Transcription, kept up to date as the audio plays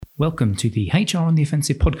Welcome to the HR on the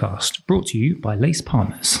Offensive podcast, brought to you by Lace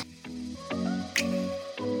Partners.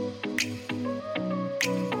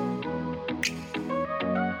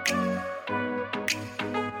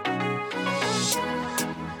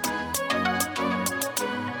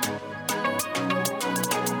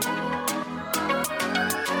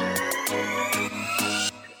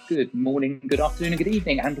 Good morning, good afternoon, and good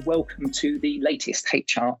evening, and welcome to the latest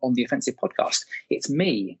HR on the Offensive podcast. It's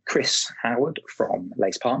me, Chris Howard from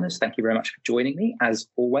Lace Partners. Thank you very much for joining me, as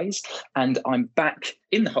always. And I'm back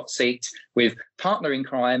in the hot seat with partner in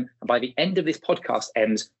crime. And by the end of this podcast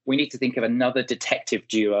ends, we need to think of another detective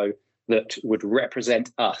duo that would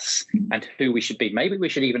represent us and who we should be. Maybe we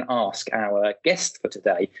should even ask our guest for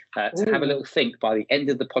today to have a little think by the end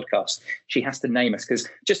of the podcast. She has to name us, because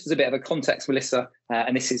just as a bit of a context, Melissa,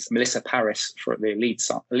 and this is Melissa Paris, for the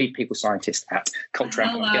lead people scientist at Culture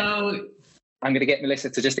Amp. Hello. I'm going to get Melissa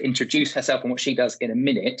to just introduce herself and what she does in a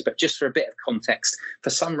minute, but just for a bit of context, for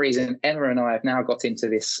some reason, Emma and I have now got into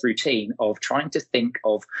this routine of trying to think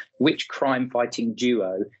of which crime-fighting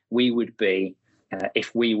duo we would be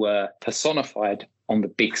if we were personified on the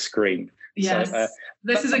big screen. Yes, so,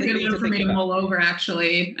 this is a good one for me to mull over,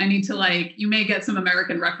 actually. I need to you may get some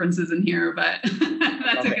American references in here, but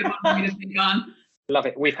that's a good one for me to think on. Love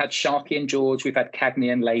it. We've had Sharky and George, we've had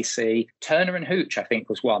Cagney and Lacey, Turner and Hooch, I think,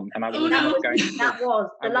 was one. And I was not going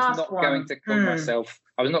to call myself.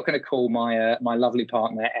 I was not going to call my lovely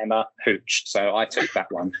partner Emma Hooch, so I took that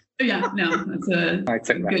one. Yeah, no, that's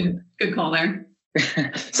a good call there.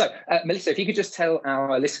 So, Melissa, if you could just tell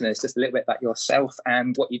our listeners just a little bit about yourself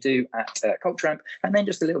and what you do at Culture Amp, and then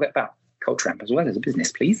just a little bit about Culture Amp as well as a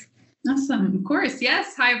business, please. Awesome. Of course.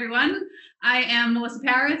 Yes. Hi, everyone. I am Melissa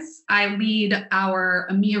Paris. I lead our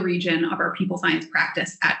EMEA region of our people science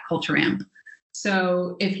practice at Culture Amp.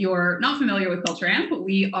 So if you're not familiar with Culture Amp,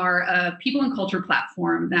 we are a people and culture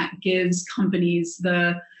platform that gives companies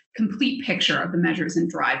the complete picture of the measures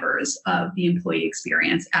and drivers of the employee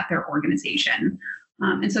experience at their organization.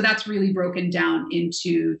 And so that's really broken down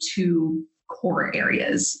into two core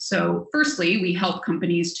areas. So firstly, we help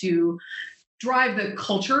companies to drive the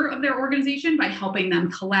culture of their organization by helping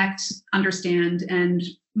them collect, understand, and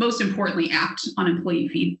most importantly, act on employee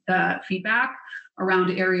feedback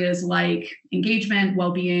around areas like engagement,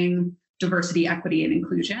 well-being, diversity, equity, and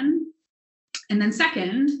inclusion. And then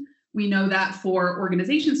second, we know that for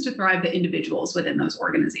organizations to thrive, the individuals within those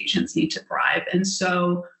organizations need to thrive. And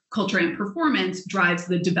so culture and performance drives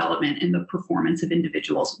the development and the performance of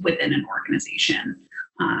individuals within an organization.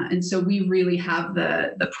 And so we really have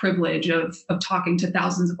the privilege of talking to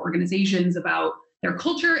thousands of organizations about their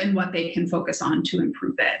culture and what they can focus on to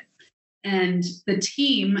improve it. And the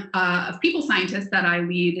team of people scientists that I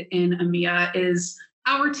lead in EMEA is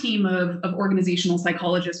our team of organizational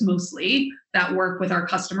psychologists mostly that work with our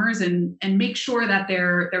customers and make sure that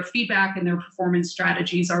their feedback and their performance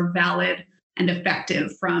strategies are valid and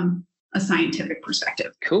effective from a scientific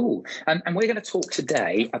perspective. Cool. And we're going to talk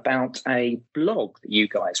today about a blog that you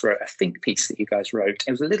guys wrote, a think piece that you guys wrote.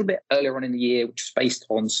 It was a little bit earlier on in the year, which is based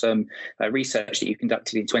on some research that you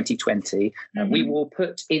conducted in 2020. We will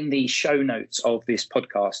put in the show notes of this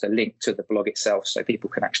podcast a link to the blog itself so people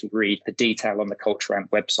can actually read the detail on the Culture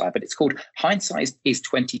Amp website. But it's called Hindsight is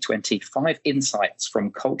 2020, 5 Insights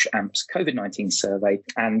from Culture Amp's COVID-19 survey.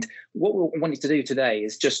 And what we wanted to do today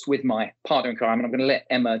is just with my partner in crime, and I'm going to let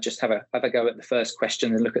Emma just have a go at the first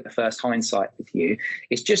question and look at the first hindsight with you,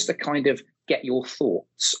 is just to kind of get your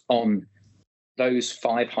thoughts on those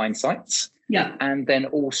 5 hindsights. Yeah. And then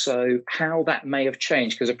also how that may have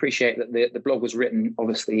changed, because I appreciate that the blog was written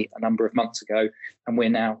obviously a number of months ago, and we're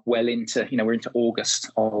now well into, we're into August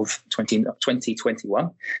of 2021.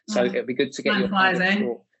 So it'd be good to get your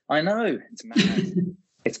thought. I know, it's mad.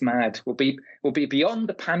 It's mad. We'll be beyond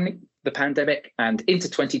the pandemic and into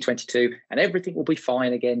 2022, and everything will be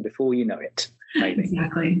fine again before you know it. Maybe.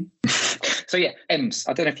 Exactly. So yeah, Ems,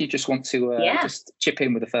 I don't know if you just want to just chip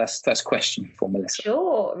in with the first question for Melissa.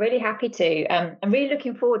 Sure, really happy to. I'm really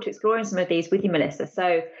looking forward to exploring some of these with you, Melissa.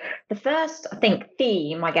 So the first, I think,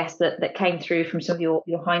 theme, I guess, that came through from some of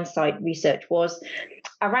your hindsight research was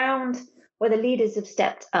around whether leaders have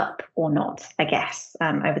stepped up or not, I guess,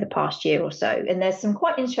 over the past year or so. And there's some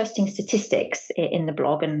quite interesting statistics in the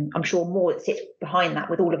blog, and I'm sure more that sits behind that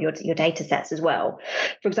with all of your data sets as well.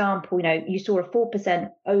 For example, you saw a 4%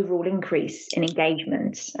 overall increase in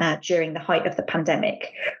engagement during the height of the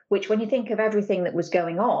pandemic, which when you think of everything that was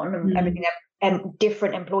going on and everything that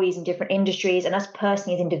different employees in different industries and us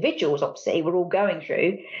personally as individuals, obviously, we're all going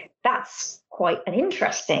through, that's quite an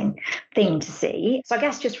interesting thing to see. So I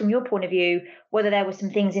guess just from your point of view, whether there were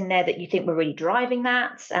some things in there that you think were really driving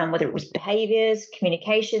that, whether it was behaviors,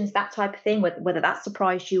 communications, that type of thing, whether that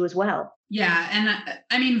surprised you as well. Yeah. And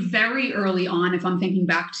I mean, very early on, if I'm thinking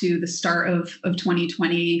back to the start of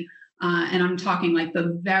 2020, and I'm talking like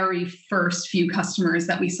the very first few customers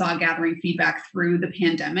that we saw gathering feedback through the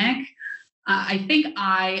pandemic, I think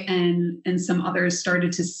I and some others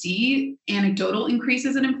started to see anecdotal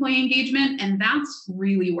increases in employee engagement. And that's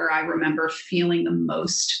really where I remember feeling the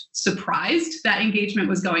most surprised that engagement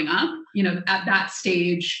was going up. You know, at that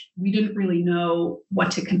stage, we didn't really know what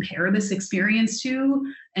to compare this experience to.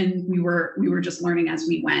 And we were just learning as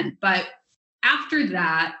we went. But after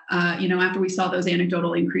that, after we saw those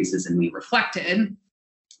anecdotal increases and we reflected,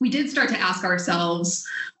 we did start to ask ourselves,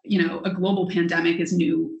 a global pandemic is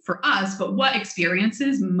new for us, but what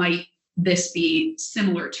experiences might this be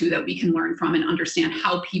similar to that we can learn from and understand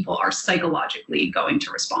how people are psychologically going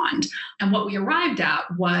to respond? And what we arrived at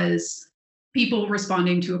was people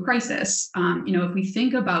responding to a crisis. If we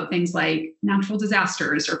think about things like natural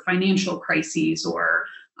disasters or financial crises or,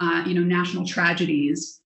 national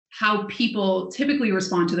tragedies, how people typically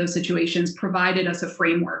respond to those situations provided us a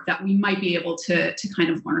framework that we might be able to kind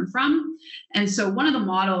of learn from. And so one of the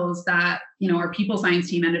models that, our people science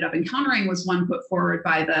team ended up encountering was one put forward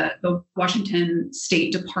by the Washington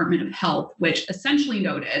State Department of Health, which essentially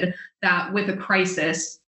noted that with a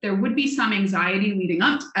crisis, there would be some anxiety leading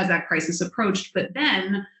up as that crisis approached, but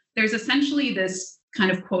then there's essentially this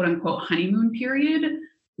kind of quote unquote honeymoon period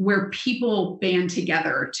where people band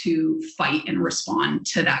together to fight and respond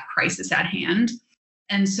to that crisis at hand.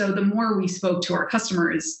 And so the more we spoke to our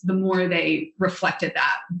customers, the more they reflected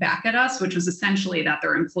that back at us, which was essentially that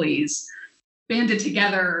their employees banded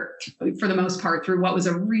together for the most part through what was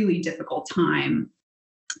a really difficult time.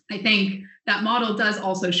 I think that model does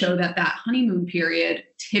also show that honeymoon period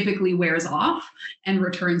typically wears off and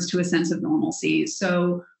returns to a sense of normalcy.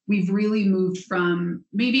 So we've really moved from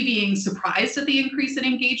maybe being surprised at the increase in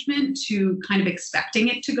engagement to kind of expecting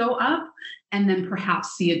it to go up and then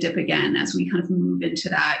perhaps see a dip again as we kind of move into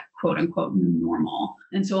that quote unquote new normal.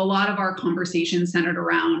 And so a lot of our conversations centered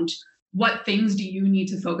around what things do you need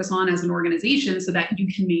to focus on as an organization so that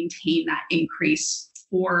you can maintain that increase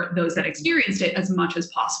for those that experienced it as much as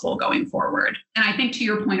possible going forward. And I think to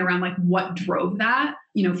your point around like what drove that,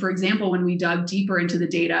 for example, when we dug deeper into the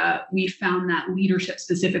data, we found that leadership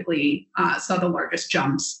specifically saw the largest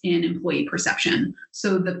jumps in employee perception.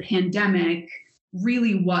 So the pandemic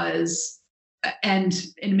really was, and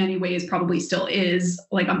in many ways probably still is,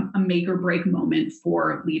 like a make or break moment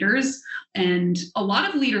for leaders. And a lot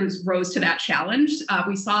of leaders rose to that challenge.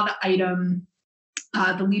 We saw the item,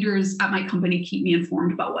 the leaders at my company keep me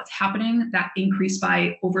informed about what's happening. That increased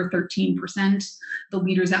by over 13%. The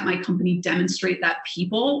leaders at my company demonstrate that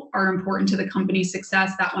people are important to the company's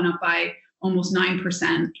success. That went up by almost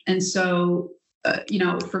 9%. And so,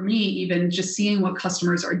 for me, even just seeing what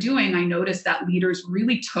customers are doing, I noticed that leaders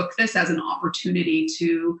really took this as an opportunity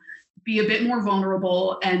to be a bit more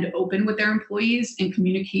vulnerable and open with their employees and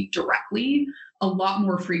communicate directly a lot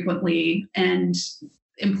more frequently. And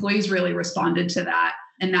employees really responded to that.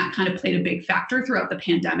 And that kind of played a big factor throughout the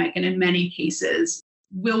pandemic. And in many cases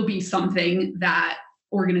will be something that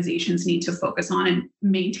organizations need to focus on and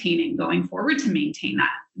maintaining going forward to maintain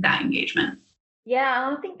that engagement.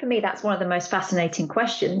 Yeah, I think for me, that's one of the most fascinating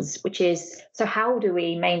questions, which is, so how do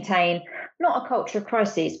we maintain not a culture of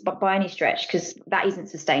crisis, but by any stretch, because that isn't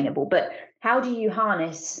sustainable, but how do you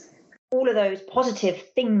harness all of those positive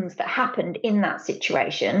things that happened in that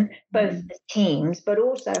situation, both as teams, but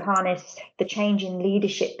also harness the change in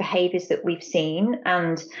leadership behaviors that we've seen.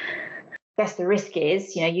 And I guess the risk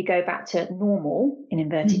is, you go back to normal in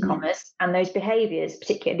inverted commas, and those behaviors,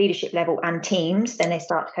 particularly at leadership level and teams, then they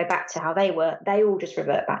start to go back to how they were. They all just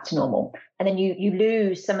revert back to normal. And then you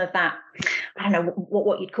lose some of that, I don't know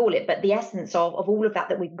what you'd call it, but the essence of all of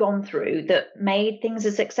that we've gone through that made things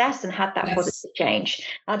a success and had that positive change.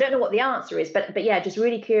 I don't know what the answer is, but yeah, just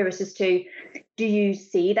really curious as to, do you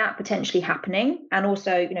see that potentially happening? And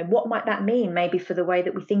also, what might that mean maybe for the way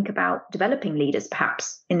that we think about developing leaders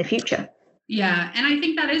perhaps in the future? Yeah. And I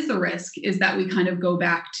think that is the risk, is that we kind of go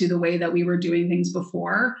back to the way that we were doing things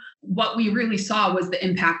before. What we really saw was the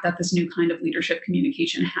impact that this new kind of leadership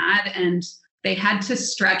communication had. And They had to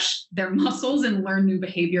stretch their muscles and learn new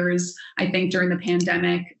behaviors, I think, during the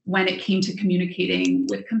pandemic when it came to communicating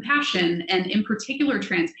with compassion and in particular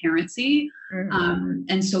transparency.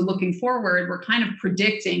 And so looking forward, we're kind of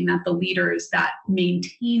predicting that the leaders that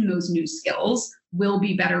maintain those new skills will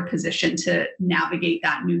be better positioned to navigate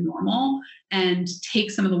that new normal and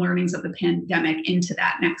take some of the learnings of the pandemic into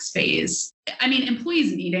that next phase. I mean,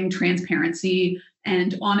 employees needing transparency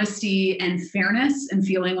and honesty and fairness and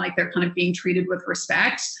feeling like they're kind of being treated with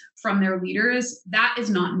respect from their leaders, that is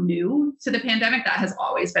not new to the pandemic. That has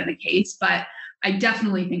always been the case. But I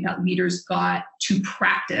definitely think that leaders got to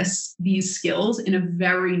practice these skills in a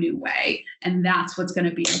very new way. And that's what's going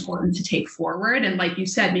to be important to take forward. And like you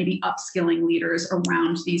said, maybe upskilling leaders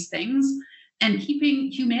around these things and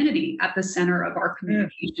keeping humanity at the center of our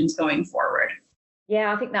communications going forward.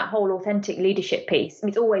 Yeah, I think that whole authentic leadership piece,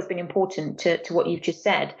 it's always been important to what you've just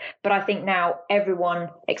said. But I think now everyone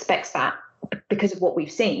expects that because of what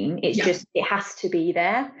we've seen. It's just, it has to be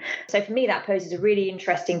there. So for me, that poses a really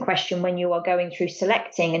interesting question when you are going through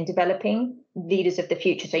selecting and developing leaders of the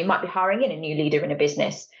future. So you might be hiring in a new leader in a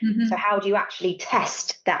business. So how do you actually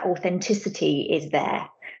test that authenticity is there?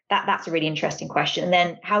 That's a really interesting question. And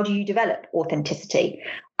then how do you develop authenticity?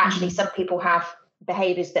 Actually, some people have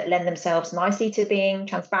behaviors that lend themselves nicely to being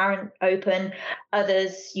transparent, open.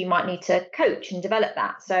 Others, you might need to coach and develop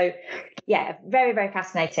that. So yeah, very, very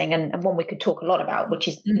fascinating, and one we could talk a lot about, which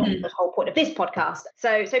is not the whole point of this podcast.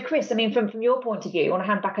 So Chris, I mean, from your point of view, I want to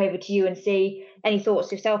hand back over to you and see any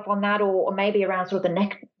thoughts yourself on that, or maybe around sort of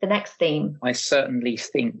the next theme. I certainly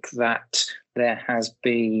think that there has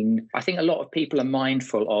been, I think a lot of people are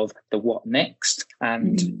mindful of the what next.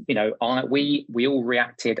 And, you know, we all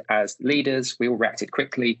reacted as leaders. We all reacted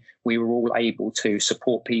quickly. We were all able to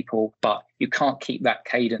support people, but you can't keep that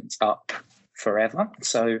cadence up forever.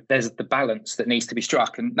 So there's the balance that needs to be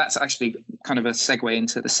struck. And that's actually kind of a segue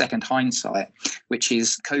into the second hindsight, which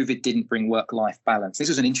is COVID didn't bring work-life balance. This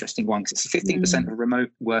was an interesting one because 15% of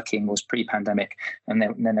remote working was pre-pandemic, and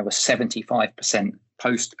then there was 75%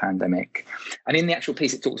 post-pandemic. And in the actual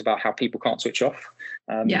piece, it talks about how people can't switch off.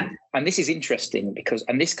 And this is interesting because,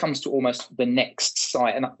 and this comes to almost the next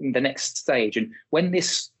site and the next stage. And when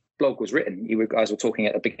this blog was written, you guys were talking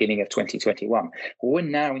at the beginning of 2021. We're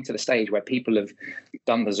now into the stage where people have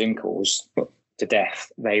done the Zoom calls to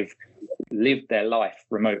death. They've lived their life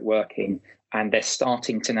remote working, and they're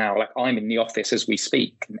starting to now, like I'm in the office as we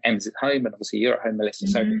speak, and Em's at home, and obviously you're at home, Melissa.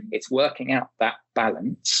 So it's working out that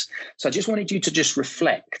balance. So I just wanted you to just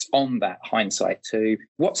reflect on that hindsight to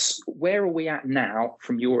where are we at now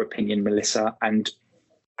from your opinion, Melissa, and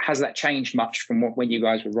has that changed much from when you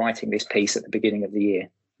guys were writing this piece at the beginning of the year?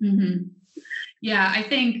 Yeah, I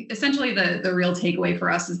think essentially the real takeaway for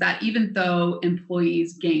us is that even though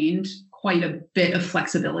employees gained quite a bit of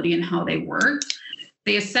flexibility in how they work,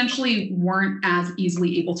 they essentially weren't as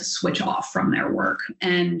easily able to switch off from their work.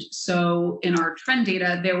 And so in our trend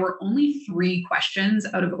data, there were only 3 questions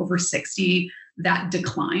out of over 60 that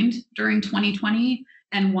declined during 2020.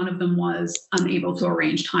 And one of them was unable to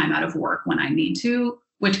arrange time out of work when I need to,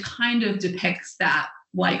 which kind of depicts that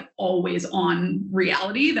like always on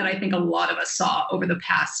reality that I think a lot of us saw over the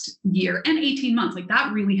past year and 18 months. Like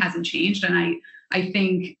that really hasn't changed. And I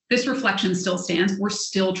think this reflection still stands. We're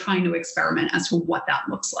still trying to experiment as to what that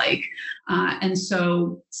looks like. And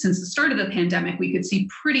so since the start of the pandemic, we could see a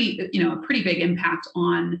pretty big impact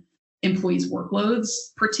on employees' workloads,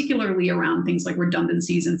 particularly around things like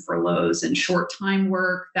redundancies and furloughs and short time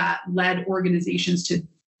work that led organizations to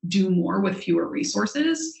do more with fewer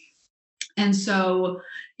resources. And so,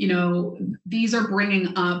 these are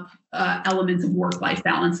bringing up elements of work-life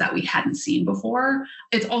balance that we hadn't seen before.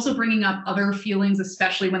 It's also bringing up other feelings,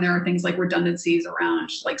 especially when there are things like redundancies around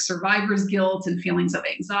like survivor's guilt and feelings of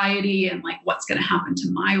anxiety and like what's going to happen to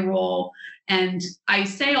my role. And I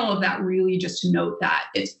say all of that really just to note that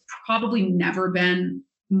it's probably never been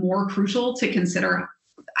more crucial to consider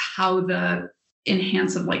how the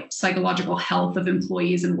enhance of like psychological health of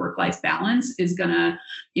employees and work-life balance is going to,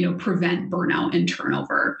 prevent burnout and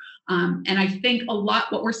turnover. And I think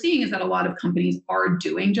what we're seeing is that a lot of companies are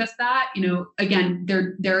doing just that. Again,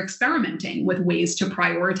 they're experimenting with ways to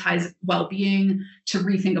prioritize well-being, to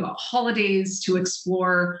rethink about holidays, to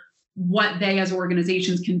explore what they as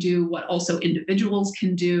organizations can do, what also individuals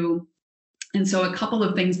can do. And so a couple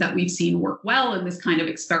of things that we've seen work well in this kind of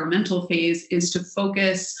experimental phase is to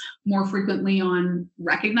focus more frequently on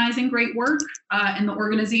recognizing great work in the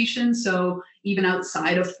organization. So even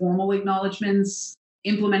outside of formal acknowledgements,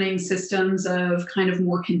 implementing systems of kind of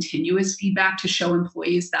more continuous feedback to show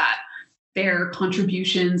employees that their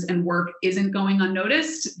contributions and work isn't going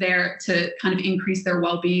unnoticed. They're to kind of increase their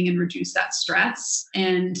well-being and reduce that stress.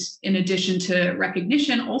 And in addition to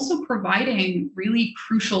recognition, also providing really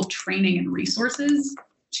crucial training and resources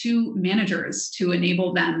to managers to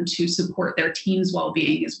enable them to support their team's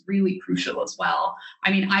well-being is really crucial as well.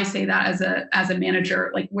 I mean, I say that as a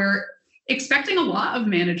manager, like we're expecting a lot of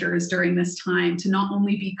managers during this time to not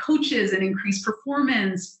only be coaches and increase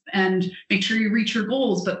performance and make sure you reach your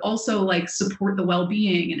goals, but also like support the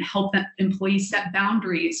well-being and help that employees set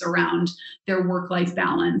boundaries around their work-life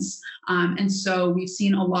balance. And so we've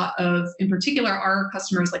seen a lot of, in particular, our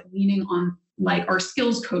customers like leaning on like our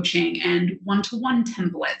skills coaching and one-to-one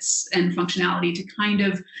templates and functionality to kind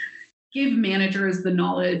of give managers the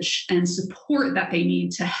knowledge and support that they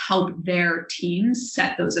need to help their teams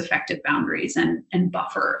set those effective boundaries and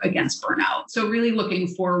buffer against burnout. So really looking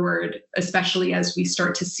forward, especially as we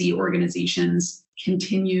start to see organizations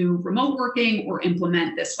continue remote working or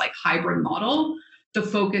implement this like hybrid model, the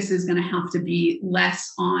focus is going to have to be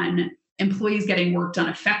less on employees getting work done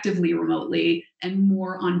effectively remotely and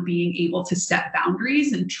more on being able to set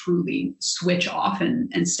boundaries and truly switch off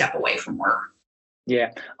and step away from work.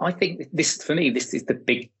 Yeah, I think this, for me, this is the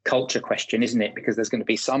big culture question, isn't it? Because there's going to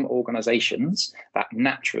be some organizations that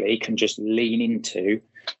naturally can just lean into,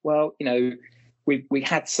 well, you know, we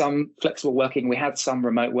had some flexible working, we had some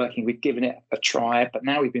remote working, we've given it a try, but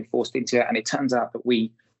now we've been forced into it. And it turns out that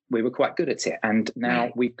we were quite good at it. And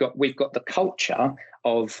now we've got the culture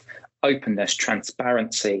of openness,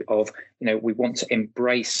 transparency, of, you know, we want to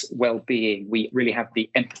embrace well-being. We really have the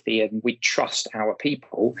empathy and we trust our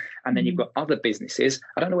people. And then you've got other businesses.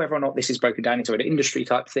 I don't know whether or not this is broken down into an industry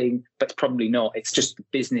type thing, but probably not. It's just the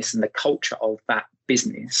business and the culture of that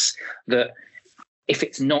business that if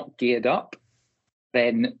it's not geared up,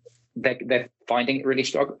 then they're finding it really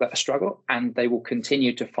a struggle, and they will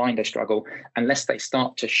continue to find a struggle unless they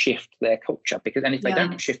start to shift their culture. And if they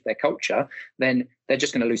don't shift their culture, then they're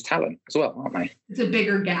just going to lose talent as well, aren't they? It's a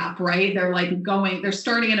bigger gap, right? They're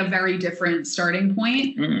starting at a very different starting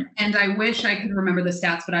point. And I wish I could remember the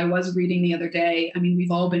stats, but I was reading the other day. I mean, we've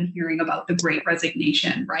all been hearing about the Great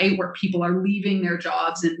Resignation, right? Where people are leaving their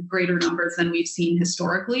jobs in greater numbers than we've seen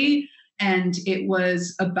historically. And it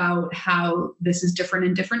was about how this is different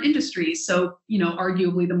in different industries. So, you know,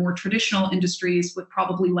 arguably the more traditional industries with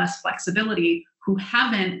probably less flexibility, who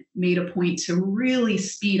haven't made a point to really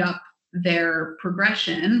speed up their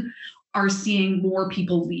progression, are seeing more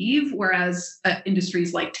people leave. Whereas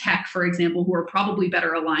industries like tech, for example, who are probably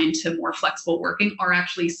better aligned to more flexible working, are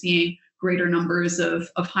actually seeing greater numbers of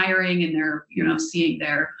hiring, and they're, you know, seeing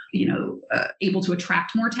they're, you know, able to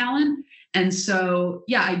attract more talent. And so,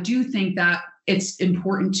 yeah, I do think that it's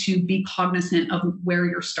important to be cognizant of where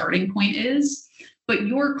your starting point is, but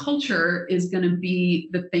your culture is going to be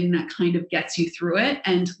the thing that kind of gets you through it.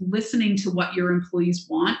 And listening to what your employees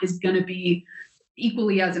want is going to be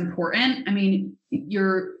equally as important. I mean,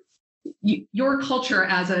 your culture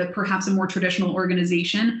as perhaps a more traditional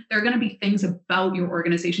organization, there are going to be things about your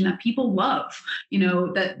organization that people love, you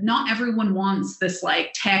know, that not everyone wants this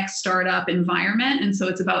like tech startup environment. And so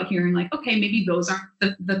it's about hearing like, okay, maybe those aren't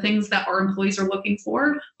the things that our employees are looking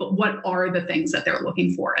for, but what are the things that they're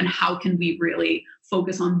looking for? And how can we really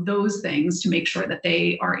focus on those things to make sure that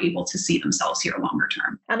they are able to see themselves here longer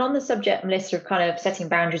term? And on the subject, Melissa, of kind of setting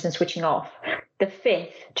boundaries and switching off, the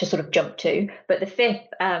fifth to sort of jump to, but the fifth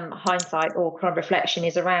hindsight or kind of reflection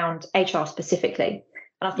is around HR specifically.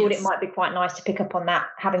 And I thought it might be quite nice to pick up on that,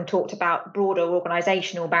 having talked about broader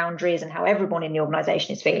organisational boundaries and how everyone in the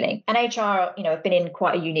organisation is feeling. And HR, you know, have been in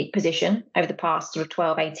quite a unique position over the past sort of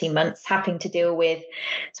 12, 18 months, having to deal with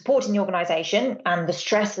supporting the organisation and the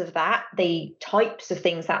stress of that, the types of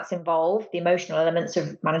things that's involved, the emotional elements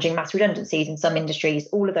of managing mass redundancies in some industries,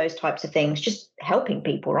 all of those types of things, just helping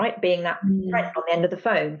people, right? Being that friend on the end of the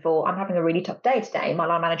phone for, I'm having a really tough day today, my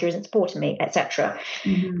line manager isn't supporting me, etc.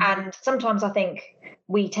 And sometimes I think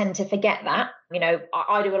we tend to forget that. You know,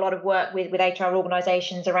 I do a lot of work with HR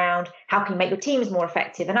organisations around how can you make your teams more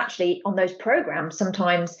effective. And actually on those programs,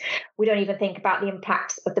 sometimes we don't even think about the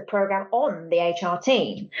impact of the program on the HR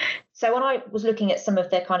team. So when I was looking at some of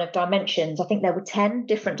the kind of dimensions, I think there were 10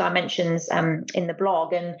 different dimensions in the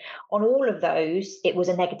blog. And on all of those, it was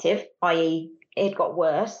a negative, i.e., it got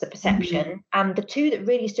worse, the perception. And the two that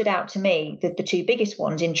really stood out to me, the two biggest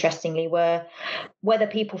ones, interestingly, were whether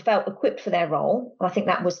people felt equipped for their role. I think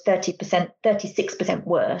that was 36%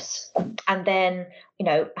 worse. And then, you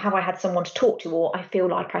know, have I had someone to talk to, or I feel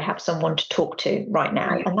like I have someone to talk to right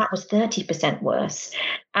now. And that was 30% worse.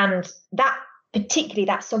 And that particularly,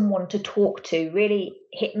 that someone to talk to really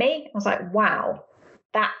hit me. I was like, wow,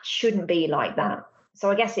 that shouldn't be like that. So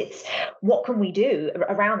I guess it's what can we do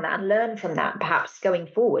around that and learn from that, perhaps going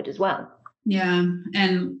forward as well. Yeah.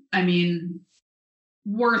 And I mean,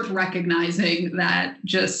 worth recognizing that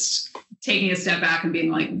just taking a step back and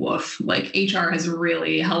being like, woof, like HR has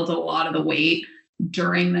really held a lot of the weight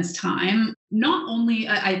during this time. Not only,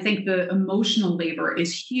 I think the emotional labor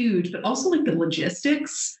is huge, but also like the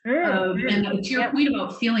logistics. And to your point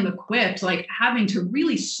about feeling equipped, like having to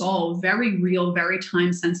really solve very real, very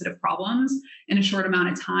time sensitive problems in a short amount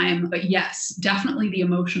of time. But yes, definitely the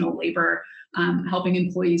emotional labor, helping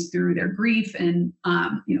employees through their grief and,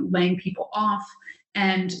 laying people off.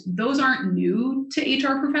 And those aren't new to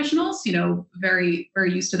HR professionals, very,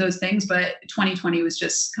 very used to those things. But 2020 was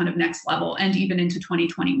just kind of next level, and even into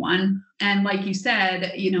 2021. And like you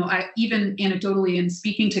said, I even anecdotally in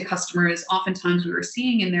speaking to customers, oftentimes we were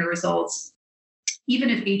seeing in their results, even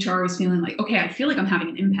if HR was feeling like, okay, I feel like I'm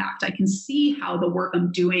having an impact. I can see how the work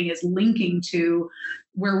I'm doing is linking to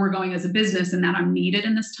where we're going as a business and that I'm needed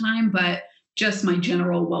in this time. But just my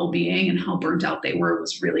general well-being and how burnt out they were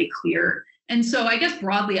was really clear. And so I guess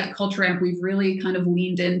broadly at Culture Amp, we've really kind of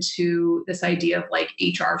leaned into this idea of like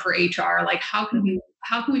HR for HR, like how can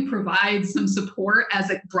we provide some support as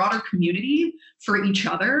a broader community for each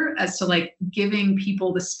other as to like giving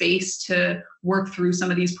people the space to work through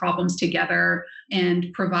some of these problems together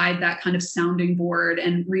and provide that kind of sounding board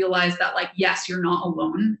and realize that like, yes, you're not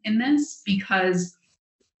alone in this, because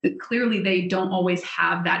clearly they don't always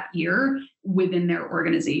have that ear within their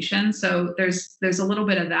organization. So there's a little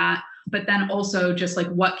bit of that. But then also just like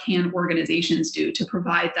what can organizations do to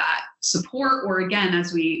provide that support? Or again,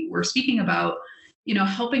 as we were speaking about,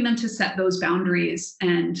 helping them to set those boundaries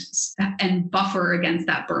and buffer against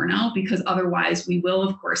that burnout, because otherwise we will,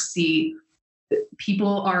 of course, see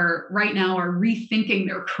people right now are rethinking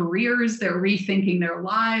their careers, they're rethinking their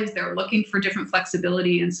lives, they're looking for different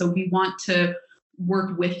flexibility. And so we want to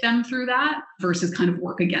work with them through that versus kind of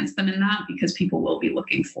work against them in that, because people will be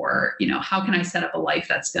looking for, how can I set up a life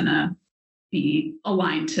that's going to be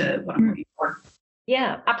aligned to what I'm looking for?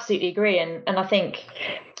 Yeah, absolutely agree. And I think,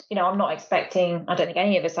 I'm not expecting, I don't think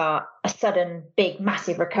any of us are, a sudden, big,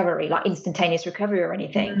 massive recovery, like instantaneous recovery or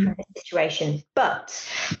anything from this situation. But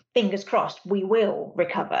fingers crossed, we will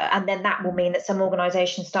recover. And then that will mean that some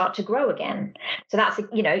organizations start to grow again. So that's,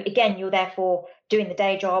 again, you're therefore doing the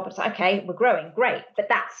day job. It's like, okay, we're growing, great. But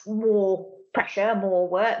that's more pressure, more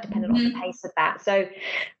work, depending on the pace of that. So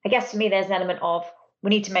I guess for me, there's an element of, we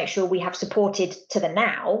need to make sure we have supported to the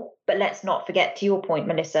now, but let's not forget, to your point,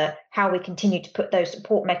 Melissa, how we continue to put those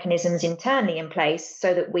support mechanisms internally in place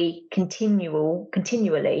so that we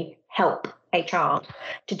continually help HR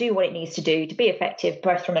to do what it needs to do to be effective,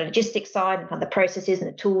 both from a logistics side and kind of the processes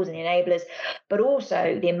and the tools and the enablers, but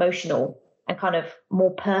also the emotional and kind of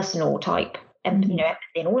more personal type and empathy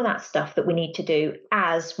and all of that stuff that we need to do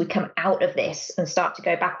as we come out of this and start to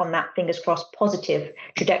go back on that, fingers crossed, positive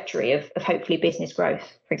trajectory of hopefully business growth,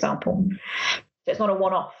 for example. So it's not a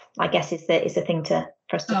one-off, I guess, is the thing for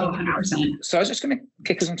us to think about. 100%. So I was just going to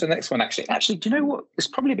kick us on to the next one, actually. Actually, do you know what? It's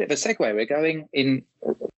probably a bit of a segue. We're going in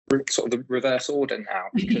sort of the reverse order now,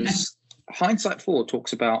 because Hindsight Forward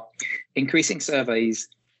talks about increasing surveys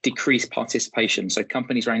decrease participation. So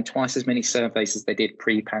companies ran twice as many surveys as they did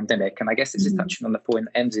pre-pandemic. And I guess this is touching on the point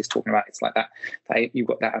that Ems is talking about. It's like that you've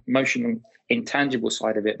got that emotional, intangible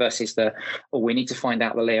side of it versus we need to find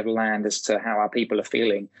out the lay of the land as to how our people are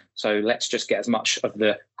feeling. So let's just get as much of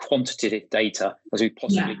the quantitative data as we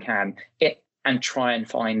possibly can and try and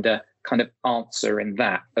find a kind of answer in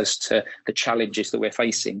that as to the challenges that we're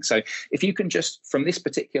facing. So if you can just, from this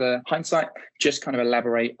particular Hindsight, just kind of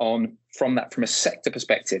elaborate on from a sector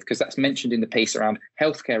perspective, because that's mentioned in the piece around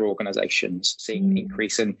healthcare organizations seeing an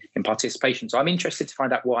increase in participation. So I'm interested to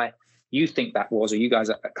find out why you think that was, or you guys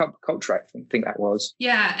at Culture Amp think that was.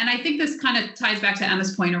 Yeah, and I think this kind of ties back to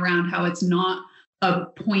Emma's point around how it's not a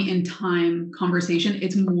point in time conversation.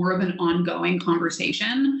 It's more of an ongoing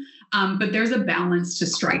conversation. But there's a balance to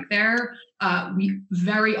strike there. We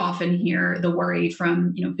very often hear the worry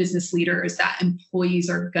from business leaders that employees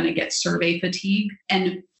are going to get survey fatigue.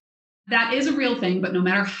 And that is a real thing, but no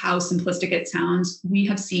matter how simplistic it sounds, we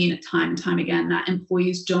have seen time and time again that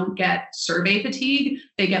employees don't get survey fatigue,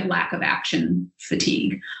 they get lack of action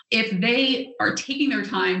fatigue. If they are taking their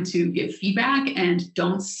time to give feedback and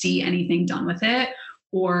don't see anything done with it,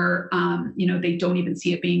 or they don't even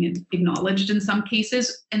see it being acknowledged in some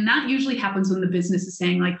cases. And that usually happens when the business is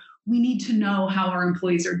saying like, we need to know how our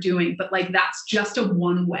employees are doing, but like that's just a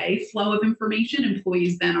one-way flow of information.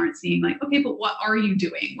 Employees then aren't seeing like, okay, but what are you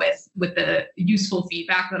doing with the useful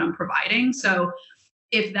feedback that I'm providing? So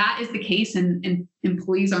if that is the case and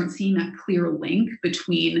employees aren't seeing that clear link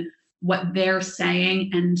between what they're saying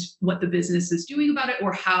and what the business is doing about it,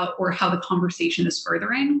 or how the conversation is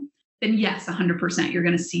furthering, then yes, 100% you're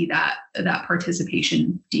going to see that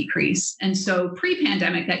participation decrease. And so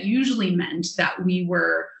pre-pandemic, that usually meant that we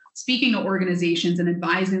were speaking to organizations and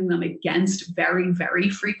advising them against very, very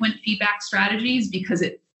frequent feedback strategies, because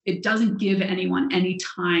it doesn't give anyone any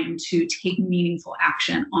time to take meaningful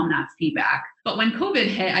action on that feedback. But when COVID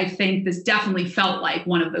hit, I think this definitely felt like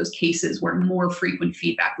one of those cases where more frequent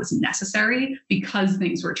feedback was necessary because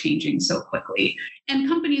things were changing so quickly. And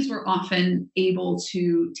companies were often able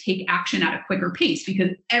to take action at a quicker pace because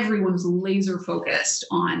everyone was laser focused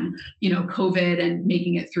on, COVID and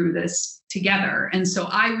making it through this together. And so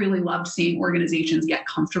I really loved seeing organizations get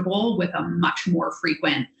comfortable with a much more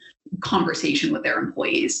frequent conversation with their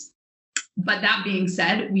employees. But that being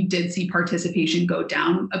said, we did see participation go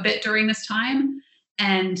down a bit during this time.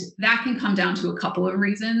 And that can come down to a couple of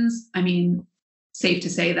reasons. I mean, safe to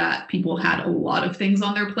say that people had a lot of things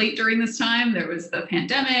on their plate during this time. There was the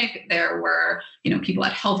pandemic, there were, people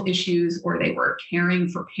had health issues, or they were caring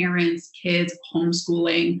for parents, kids,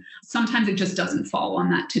 homeschooling. Sometimes it just doesn't fall on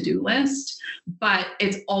that to-do list. But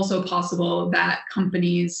it's also possible that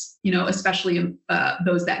companies, especially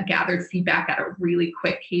those that gathered feedback at a really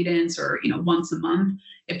quick cadence or, once a month,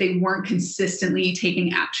 if they weren't consistently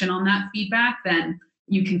taking action on that feedback, then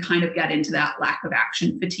you can kind of get into that lack of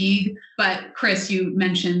action fatigue. But Chris, you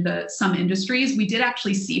mentioned that some industries, we did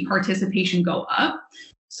actually see participation go up.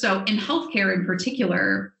 So in healthcare in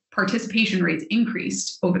particular, participation rates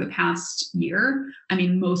increased over the past year. I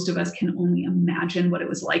mean, most of us can only imagine what it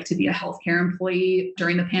was like to be a healthcare employee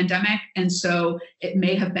during the pandemic. And so it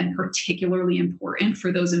may have been particularly important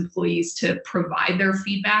for those employees to provide their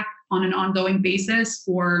feedback on an ongoing basis,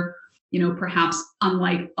 or perhaps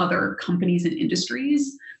unlike other companies and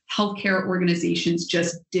industries, healthcare organizations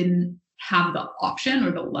just didn't have the option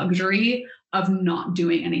or the luxury of not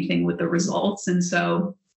doing anything with the results. And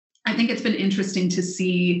so I think it's been interesting to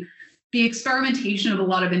see the experimentation of a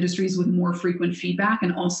lot of industries with more frequent feedback,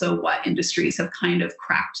 and also what industries have kind of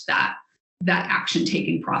cracked that action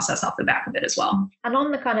taking process off the back of it as well. And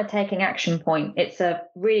on the kind of taking action point, it's a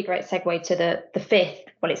really great segue to the fifth,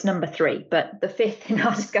 well, it's number 3, but the fifth in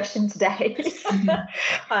our discussion today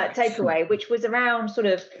takeaway, which was around sort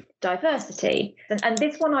of diversity. And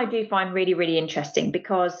this one I do find really, really interesting,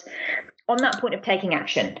 because on that point of taking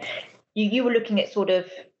action, you were looking at sort of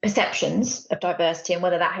perceptions of diversity and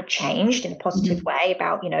whether that had changed in a positive way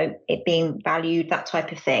about, it being valued, that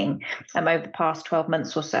type of thing, over the past 12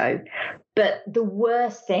 months or so. But the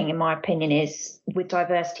worst thing, in my opinion, is with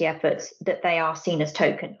diversity efforts that they are seen as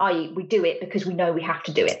token, i.e. we do it because we know we have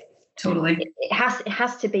to do it. Totally. It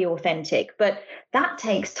has to be authentic, but that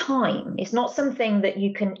takes time. It's not something that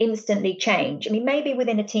you can instantly change. I mean, maybe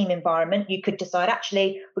within a team environment, you could decide,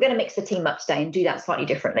 actually, we're going to mix the team up today and do that slightly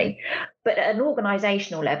differently. But at an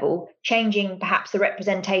organizational level, changing perhaps the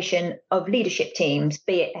representation of leadership teams,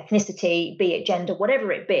 be it ethnicity, be it gender,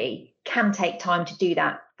 whatever it be, can take time to do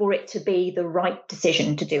that for it to be the right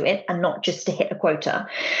decision to do it and not just to hit a quota.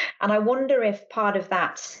 And I wonder if part of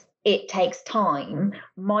that, it takes time,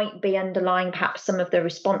 might be underlying perhaps some of the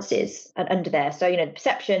responses under there. So, the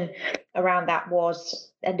perception around that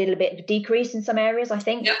was a little bit of a decrease in some areas, I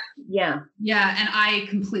think. Yeah. And I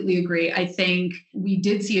completely agree. I think we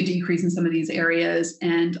did see a decrease in some of these areas.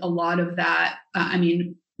 And a lot of that,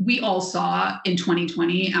 we all saw in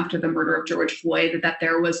 2020, after the murder of George Floyd, that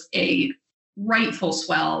there was a rightful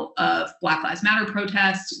swell of Black Lives Matter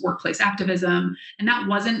protests, workplace activism. And that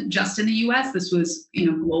wasn't just in the US. This was,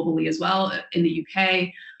 globally as well, in the UK.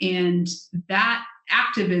 And that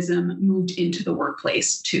activism moved into the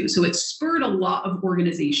workplace too. So it spurred a lot of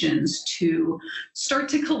organizations to start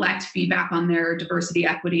to collect feedback on their diversity,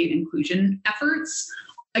 equity, and inclusion efforts.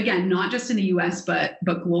 Again, not just in the US, but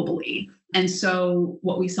globally. And so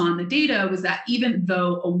what we saw in the data was that even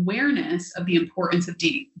though awareness of the importance of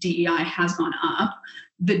DEI has gone up,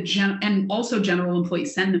 and also general employee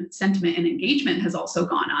sentiment and engagement has also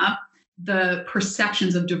gone up, the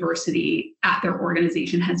perceptions of diversity at their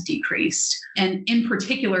organization has decreased. And in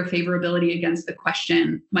particular, favorability against the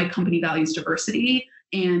question, my company values diversity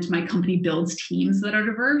and my company builds teams that are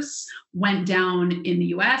diverse, went down in the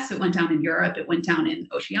US, it went down in Europe, it went down in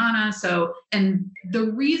Oceania. And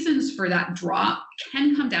the reasons for that drop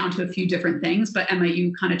can come down to a few different things, but Emma,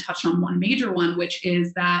 you kind of touched on one major one, which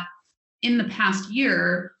is that in the past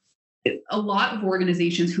year, a lot of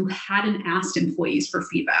organizations who hadn't asked employees for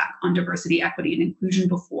feedback on diversity, equity, and inclusion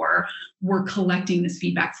before were collecting this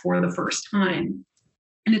feedback for the first time.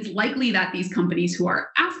 And it's likely that these companies who are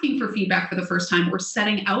asking for feedback for the first time or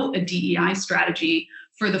setting out a DEI strategy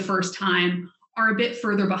for the first time are a bit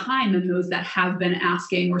further behind than those that have been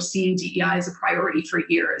asking or seeing DEI as a priority for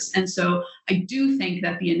years. And so I do think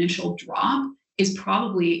that the initial drop is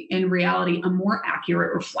probably in reality a more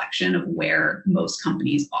accurate reflection of where most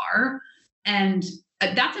companies are. And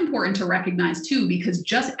that's important to recognize too, because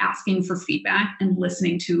just asking for feedback and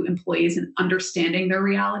listening to employees and understanding their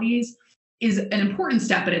realities is an important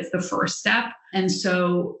step, but it's the first step. And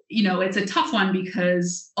so, it's a tough one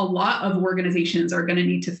because a lot of organizations are going to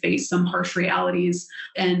need to face some harsh realities.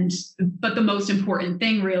 But the most important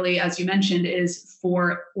thing really, as you mentioned, is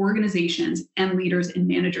for organizations and leaders and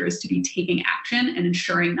managers to be taking action and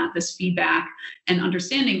ensuring that this feedback and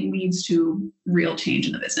understanding leads to real change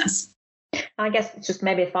in the business. I guess it's just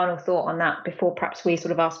maybe a final thought on that before perhaps we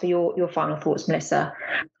sort of ask for your final thoughts, Melissa.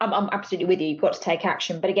 I'm absolutely with you. You've got to take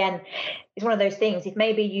action. But again, it's one of those things. If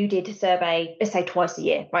maybe you did a survey, let's say twice a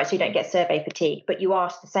year, right? So you don't get survey fatigue, but you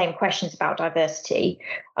ask the same questions about diversity.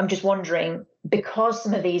 I'm just wondering, because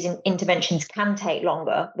some of these interventions can take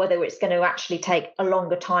longer, whether it's going to actually take a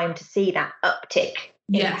longer time to see that uptick.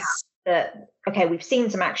 Yes. Okay, we've seen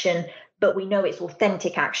some action, but we know it's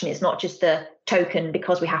authentic action. It's not just a token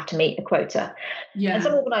because we have to meet a quota. Yeah. And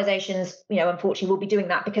some organizations, unfortunately will be doing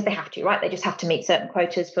that because they have to, right? They just have to meet certain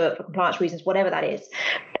quotas for compliance reasons, whatever that is.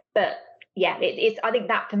 But yeah, I think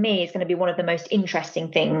that for me is going to be one of the most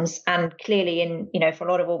interesting things. And clearly for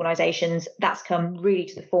a lot of organizations, that's come really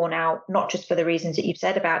to the fore now, not just for the reasons that you've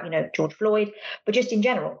said about, George Floyd, but just in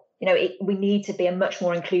general. We need to be a much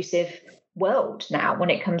more inclusive world now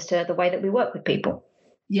when it comes to the way that we work with people.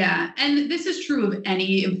 Yeah. And this is true of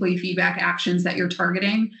any employee feedback actions that you're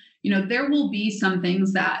targeting. There will be some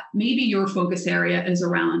things that maybe your focus area is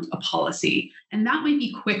around a policy, and that might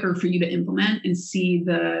be quicker for you to implement and see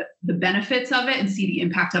the benefits of it and see the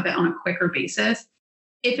impact of it on a quicker basis.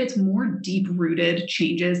 If it's more deep-rooted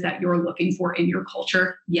changes that you're looking for in your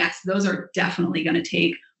culture, yes, those are definitely going to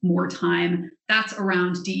take more time. That's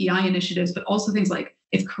around DEI initiatives, but also things like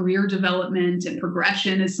if career development and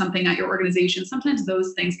progression is something at your organization, sometimes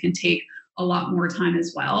those things can take a lot more time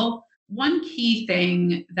as well. One key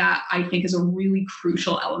thing that I think is a really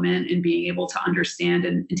crucial element in being able to understand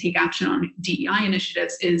and take action on DEI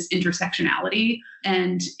initiatives is intersectionality.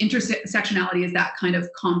 And intersectionality is that kind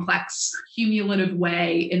of complex, cumulative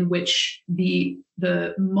way in which the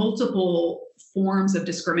multiple forms of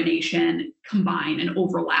discrimination combine and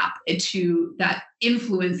overlap that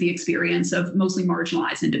influence the experience of mostly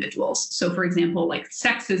marginalized individuals. So for example, like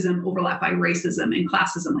sexism overlap by racism and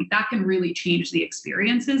classism, like that can really change the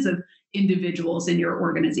experiences of individuals in your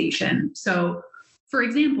organization. So for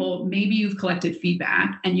example, maybe you've collected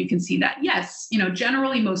feedback and you can see that, yes,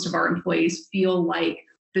 generally most of our employees feel like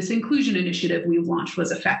this inclusion initiative we've launched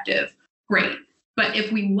was effective. Great. But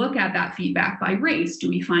if we look at that feedback by race, do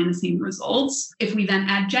we find the same results? If we then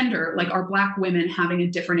add gender, like are Black women having a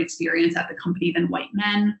different experience at the company than white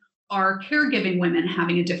men? Are caregiving women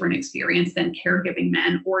having a different experience than caregiving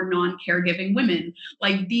men or non-caregiving women?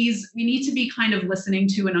 Like we need to be kind of listening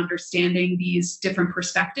to and understanding these different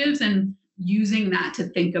perspectives and using that to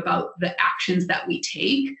think about the actions that we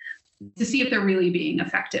take to see if they're really being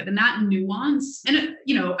effective. And that nuance, and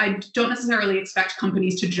I don't necessarily expect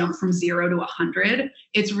companies to jump from 0 to 100.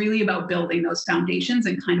 It's really about building those foundations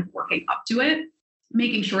and kind of working up to it,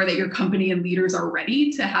 making sure that your company and leaders are ready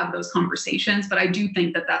to have those conversations. But I do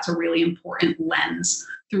think that that's a really important lens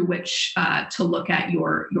through which to look at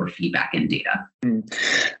your feedback and data.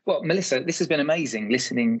 Well, Melissa, this has been amazing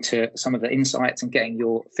listening to some of the insights and getting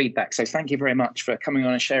your feedback. So thank you very much for coming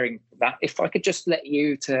on and sharing that. If I could just let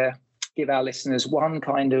you to give our listeners one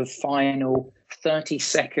kind of final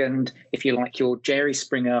 30-second, if you like, your Jerry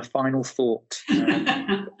Springer final thought.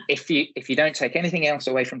 If you don't take anything else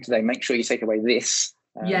away from today, make sure you take away this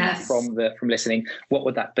from listening. What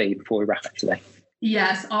would that be before we wrap up today?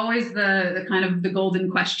 Yes, always the kind of the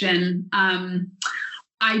golden question.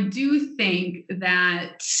 I do think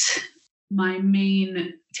that my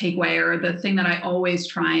main takeaway, or the thing that I always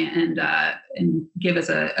try and give as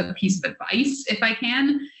a piece of advice, if I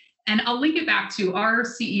can, and I'll link it back to our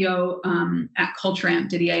CEO at Culture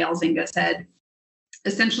Amp, Didier Elzinga, said,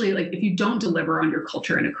 essentially, like, if you don't deliver on your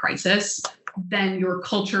culture in a crisis, then your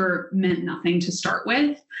culture meant nothing to start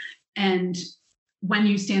with. And when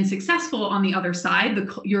you stand successful on the other side,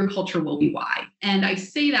 your culture will be why. And I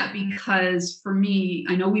say that because for me,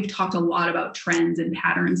 I know we've talked a lot about trends and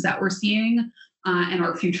patterns that we're seeing and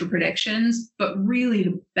our future predictions, but really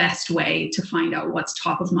the best way to find out what's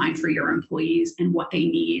top of mind for your employees and what they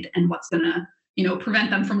need and what's going to, prevent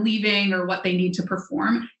them from leaving or what they need to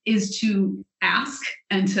perform is to ask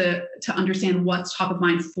and to understand what's top of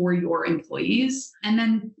mind for your employees, and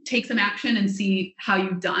then take some action and see how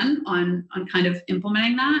you've done on kind of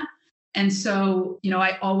implementing that. And so,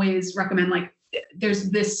 I always recommend, there's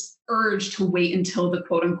this urge to wait until the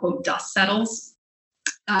quote unquote dust settles.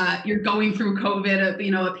 You're going through COVID,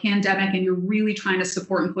 a pandemic, and you're really trying to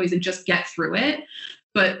support employees and just get through it.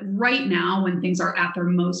 But right now, when things are at their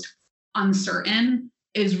most uncertain,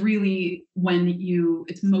 is really when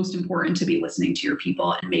it's most important to be listening to your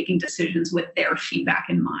people and making decisions with their feedback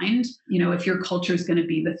in mind. If your culture is going to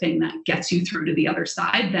be the thing that gets you through to the other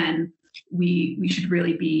side, then we should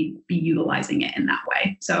really be utilizing it in that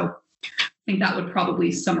way. So I think that would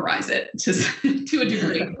probably summarize it to a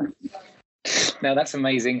degree. No, that's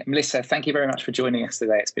amazing. Melissa, thank you very much for joining us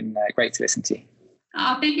today. It's been great to listen to you.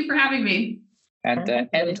 Thank you for having me. And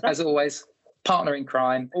as always, partner in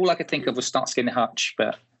crime. All I could think of was Starsky and Hutch,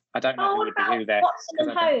 but I don't know who would be who there. Watson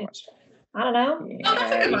and Holmes? I don't know. Oh,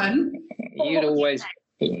 that's a good one. You'd always...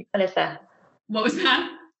 Melissa. What was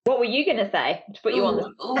that? What were you going to say to put you on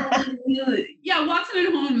the... Yeah, Watson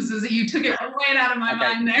and Holmes, you took it right out of my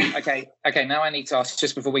mind there. Okay, now I need to ask,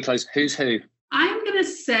 just before we close, who's who? I'm going to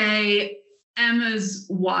say Emma's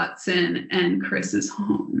Watson and Chris's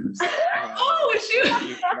Holmes.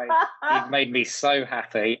 You've made me so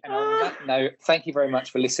happy. And on that note, thank you very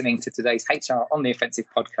much for listening to today's HR on the Offensive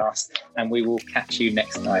podcast, and we will catch you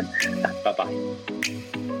next time. Bye-bye.